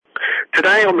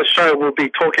Today on the show we'll be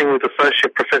talking with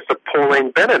Associate Professor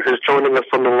Pauline Bennett, who's joining us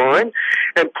on the line.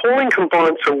 And Pauline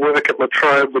combines her work at La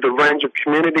Trobe with a range of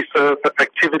community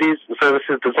activities and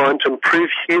services designed to improve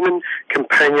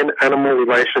human-companion-animal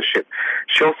relationship.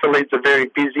 She also leads a very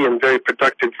busy and very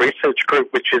productive research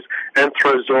group, which is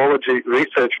Anthrozoology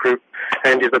Research Group,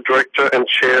 and is a director and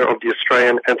chair of the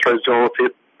Australian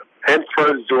Anthrozoology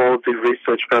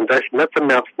Research Foundation. That's a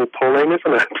mouthful, Pauline,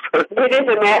 isn't it? It is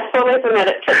a mouthful, isn't it?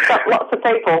 It trips up lots of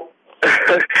people.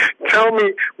 Tell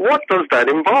me, what does that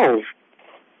involve?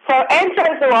 So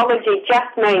anthrozoology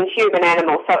just means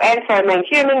human-animal. So anthro means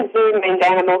human, zoo means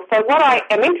animal. So what I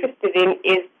am interested in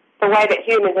is the way that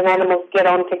humans and animals get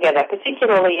on together,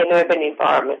 particularly in urban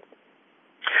environments.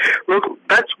 Look,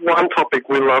 that's one topic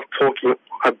we love talking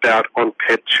about on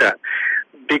Pet Chat,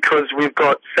 because we've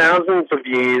got thousands of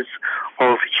years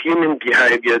of human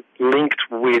behaviour linked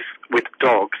with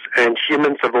dogs, and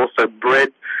humans have also bred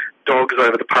dogs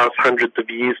over the past hundreds of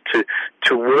years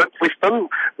to work with them,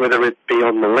 whether it be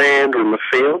on the land or in the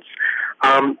fields.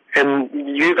 And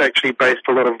you've actually based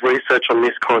a lot of research on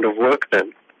this kind of work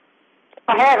then.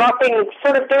 I have. I've been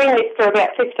sort of doing this for about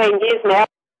 15 years now.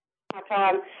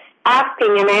 I'm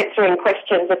asking and answering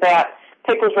questions about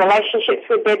people's relationships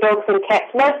with their dogs and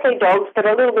cats, mostly dogs, but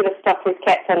a little bit of stuff with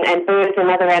cats and birds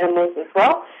and other animals as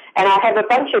well. And I have a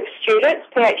bunch of students,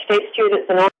 PhD students,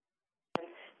 and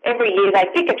every year they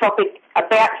pick a topic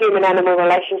about human-animal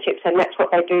relationships, and that's what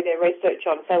they do their research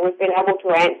on. So we've been able to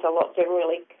answer lots of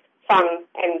really fun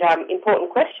and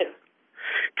important questions.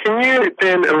 Can you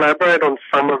then elaborate on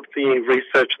some of the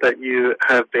research that you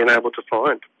have been able to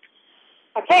find?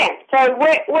 I can. So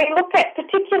we looked at,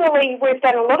 particularly, we've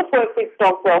done a lot of work with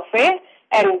dog welfare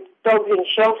and dogs in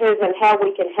shelters and how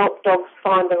we can help dogs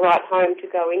find the right home to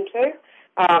go into.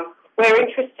 We're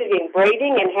interested in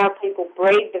breeding and how people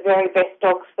breed the very best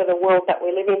dogs for the world that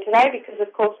we live in today, because,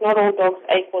 of course, not all dogs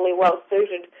are equally well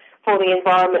suited for the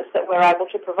environments that we're able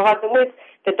to provide them with.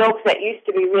 The dogs that used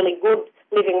to be really good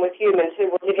living with humans,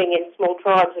 who were living in small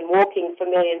tribes and walking for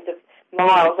millions of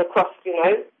miles across,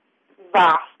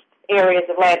 vast areas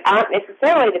of land, aren't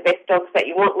necessarily the best dogs that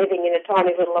you want living in a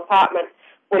tiny little apartment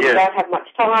where you don't have much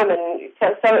time. And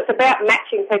so it's about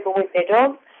matching people with their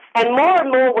dogs. And more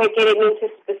we're getting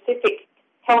into specific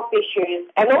health issues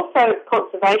and also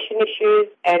conservation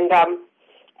issues and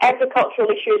agricultural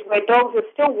issues where dogs are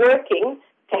still working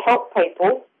to help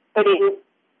people, but in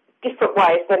different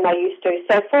ways than they used to.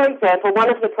 So, for example, one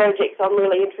of the projects I'm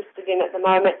really interested in at the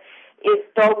moment is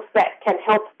dogs that can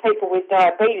help people with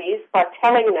diabetes by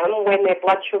telling them when their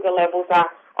blood sugar levels are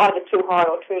either too high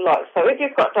or too low. So if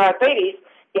you've got diabetes,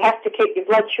 you have to keep your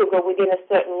blood sugar within a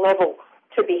certain level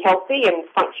to be healthy and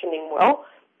functioning well,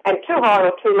 and too high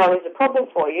or too low is a problem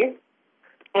for you.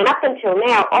 And up until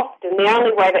now, often the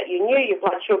only way that you knew your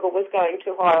blood sugar was going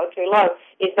too high or too low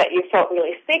is that you felt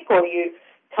really sick or you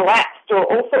collapsed, or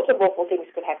all sorts of awful things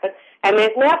could happen. And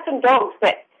there's now some dogs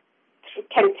that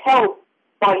can tell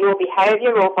by your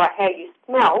behaviour or by how you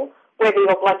smell whether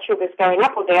your blood sugar is going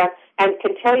up or down, and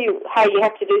can tell you, hey, you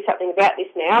have to do something about this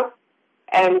now.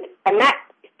 And that,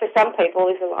 for some people,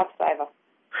 is a lifesaver.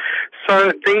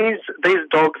 So these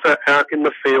dogs are out in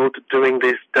the field doing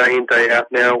this day in, day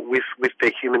out now with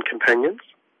their human companions?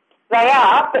 They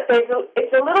are, but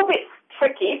it's a little bit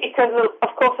tricky because,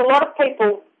 of course, a lot of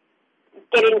people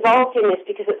get involved in this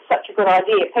because it's such a good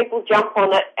idea. People jump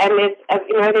on it, and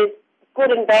there's good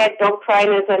and bad dog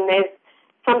trainers, and there's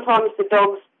sometimes the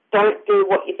dogs don't do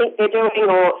what you think they're doing.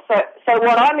 So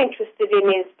what I'm interested in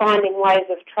is finding ways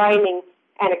of training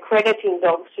and accrediting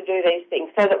dogs to do these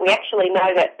things so that we actually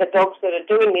know that the dogs that are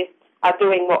doing this are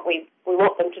doing what we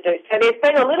want them to do. So there's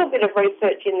been a little bit of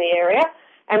research in the area,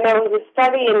 and there was a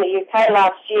study in the UK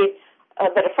last year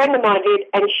that a friend of mine did,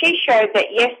 and she showed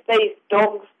that, yes, these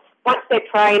dogs, once they're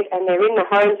trained and they're in the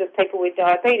homes of people with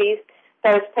diabetes,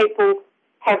 those people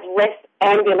have less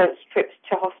ambulance trips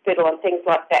to hospital and things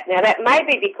like that. Now, that may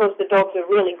be because the dogs are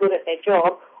really good at their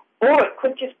job, or it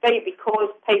could just be because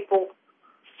people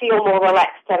feel more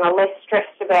relaxed and are less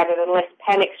stressed about it and less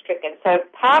panic-stricken. So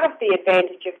part of the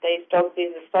advantage of these dogs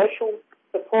is a social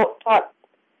support type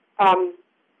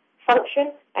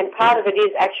function, and part of it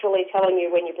is actually telling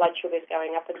you when your blood sugar is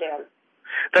going up and down.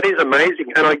 That is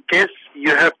amazing, and I guess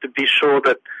you have to be sure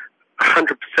that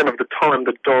 100% of the time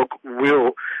the dog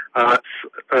will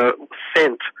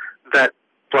scent that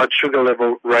blood sugar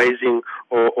level raising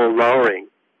or lowering.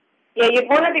 Yeah, you'd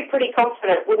want to be pretty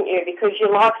confident, wouldn't you? Because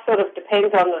your life sort of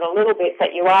depends on it a little bit,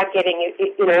 that you are getting,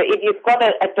 if you've got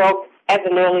a dog as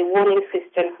an early warning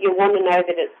system, you want to know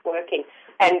that it's working.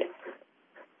 And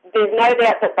there's no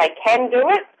doubt that they can do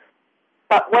it,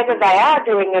 But whether they are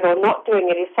doing it or not doing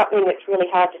it is something that's really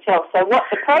hard to tell. So what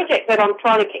the project that I'm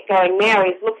trying to get going now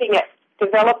is looking at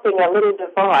developing a little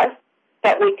device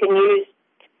that we can use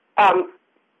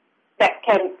that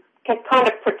can kind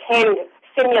of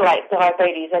simulate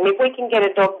diabetes. And if we can get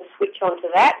a dog to switch onto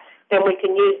that, then we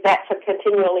can use that for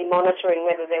continually monitoring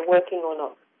whether they're working or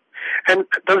not. And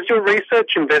does your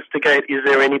research investigate, is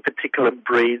there any particular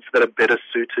breeds that are better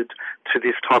suited to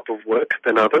this type of work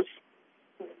than others?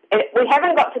 We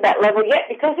haven't got to that level yet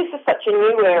because this is such a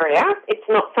new area. It's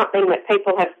not something that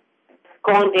people have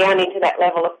gone down into that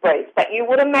level of breeds. But you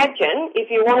would imagine if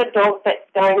you want a dog that's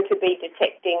going to be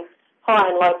detecting high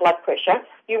and low blood pressure,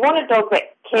 you want a dog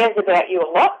that cares about you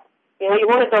a lot. You know, you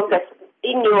want a dog that's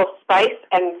in your space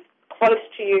and close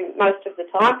to you most of the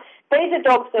time. These are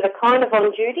dogs that are kind of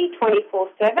on duty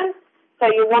 24/7. So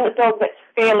you want a dog that's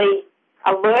fairly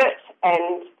alert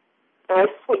and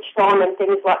switched on and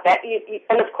things like that.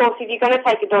 And of course, if you're going to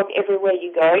take a dog everywhere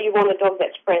you go, you want a dog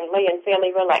that's friendly and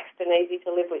fairly relaxed and easy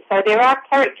to live with. So there are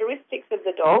characteristics of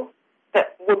the dog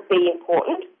that would be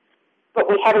important, but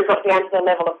we haven't got down to the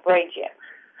level of breed yet.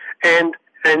 And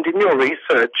in your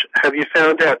research, have you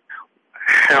found out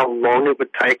how long it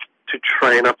would take to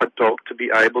train up a dog to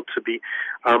be able to be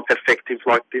effective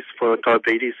like this for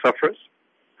diabetes sufferers?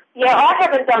 Yeah, I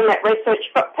haven't done that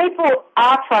research, but people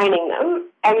are training them,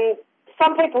 and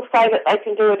some people say that they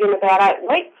can do it in about 8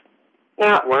 weeks.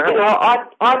 Now, wow. You know,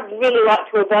 I'd really like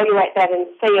to evaluate that and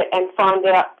see it and find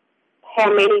out how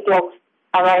many dogs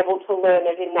are able to learn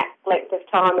it in that length of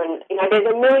time. And, you know, there's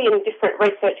a million different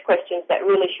research questions that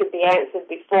really should be answered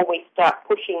before we start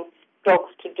pushing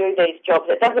dogs to do these jobs.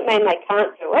 It doesn't mean they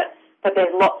can't do it, but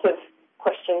there's lots of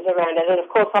questions around it. And, of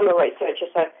course, I'm a researcher,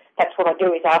 so that's what I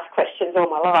do is ask questions all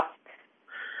my life.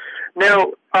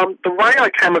 Now, the way I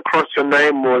came across your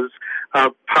name was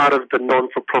part of the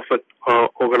non-for-profit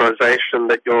organisation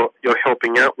that you're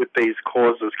helping out with these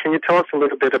causes. Can you tell us a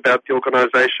little bit about the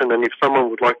organisation, and if someone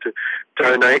would like to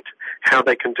donate, how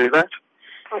they can do that?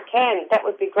 I can. That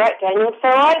would be great, Daniel. So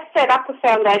I set up a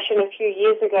foundation a few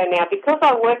years ago now because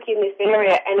I work in this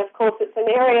area, and of course it's an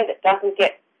area that doesn't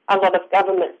get a lot of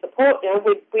government support. You know,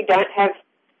 we don't have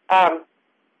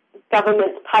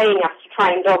governments paying us to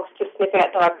train dogs to sniff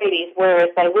out diabetes, whereas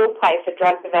they will pay for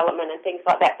drug development and things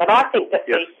like that. But I think that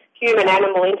the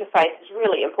human-animal interface is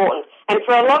really important. And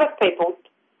for a lot of people,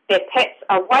 their pets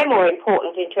are way more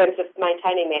important in terms of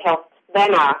maintaining their health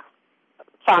than are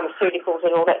pharmaceuticals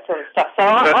and all that sort of stuff. So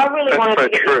I really wanted to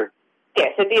get... True.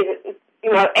 Yes, it is.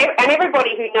 You know, and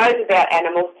everybody who knows about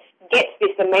animals gets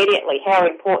this immediately, how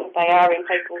important they are in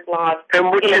people's lives in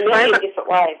a million different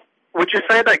ways. Would you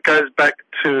say that goes back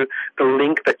to the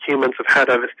link that humans have had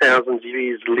over thousands of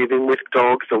years living with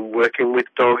dogs and working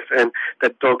with dogs, and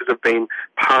that dogs have been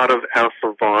part of our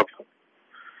survival?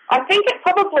 I think it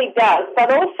probably does,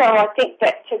 but also I think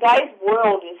that today's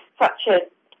world is such a,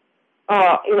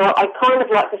 I kind of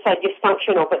like to say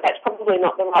dysfunctional, but that's probably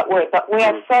not the right word, but we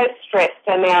are so stressed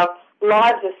and our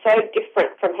lives are so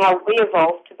different from how we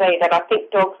evolved to be that I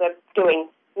think dogs are doing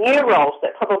new roles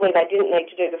that probably they didn't need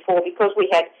to do before because we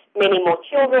had many more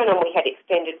children and we had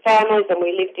extended families and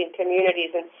we lived in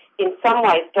communities, and in some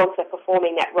ways dogs are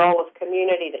performing that role of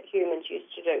community that humans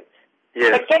used to do.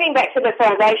 Yes. But getting back to the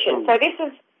foundation, so this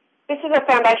is a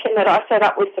foundation that I set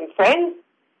up with some friends,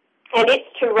 and it's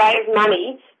to raise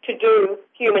money to do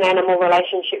human-animal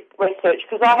relationship research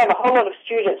because I have a whole lot of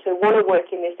students who want to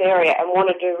work in this area and want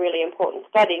to do really important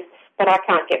studies, but I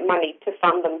can't get money to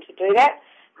fund them to do that.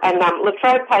 And La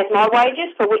Trobe pays my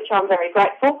wages, for which I'm very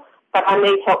grateful, but I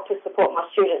need help to support my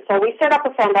students. So we set up a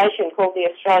foundation called the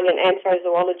Australian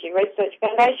Anthrozoology Research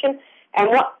Foundation, and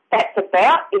what that's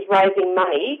about is raising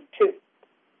money to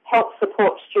help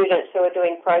support students who are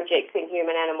doing projects in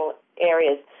human-animal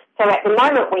areas. So at the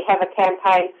moment we have a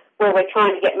campaign where we're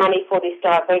trying to get money for this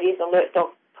Diabetes Alert Dog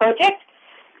project,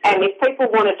 and if people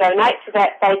want to donate to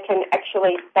that, they can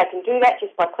do that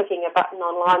just by clicking a button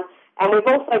online. And we've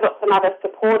also got some other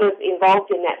supporters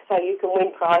involved in that, so you can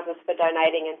win prizes for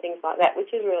donating and things like that,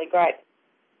 which is really great.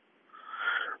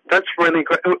 That's really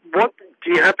great. What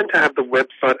do you happen to have the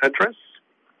website address?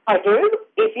 I do.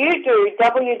 If you do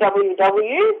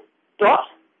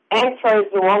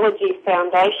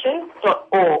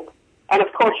www.anthrozoologyfoundation.org, and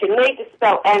of course you need to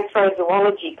spell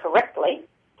anthrozoology correctly.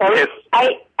 So yes.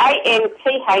 It's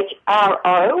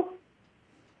ANTHRO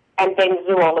and then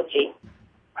zoology.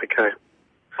 Okay.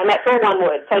 And that's all one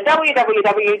word. So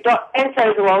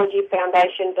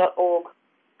www.anthrozoologyfoundation.org.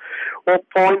 Well,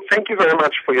 Pauline, thank you very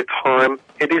much for your time.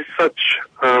 It is such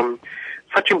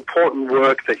such important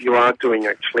work that you are doing,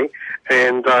 actually.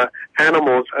 And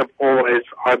animals have always,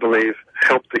 I believe,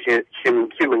 helped the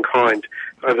humankind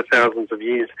over thousands of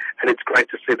years, and it's great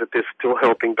to see that they're still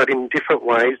helping, but in different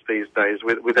ways these days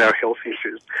with our health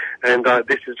issues. And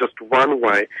this is just one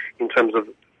way in terms of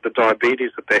the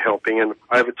diabetes that they're helping, and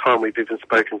over time we've even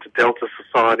spoken to Delta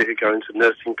Society who go into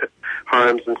nursing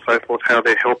homes and so forth, how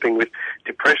they're helping with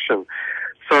depression.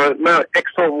 So, no,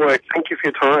 excellent work. Thank you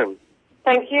for your time.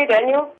 Thank you, Daniel.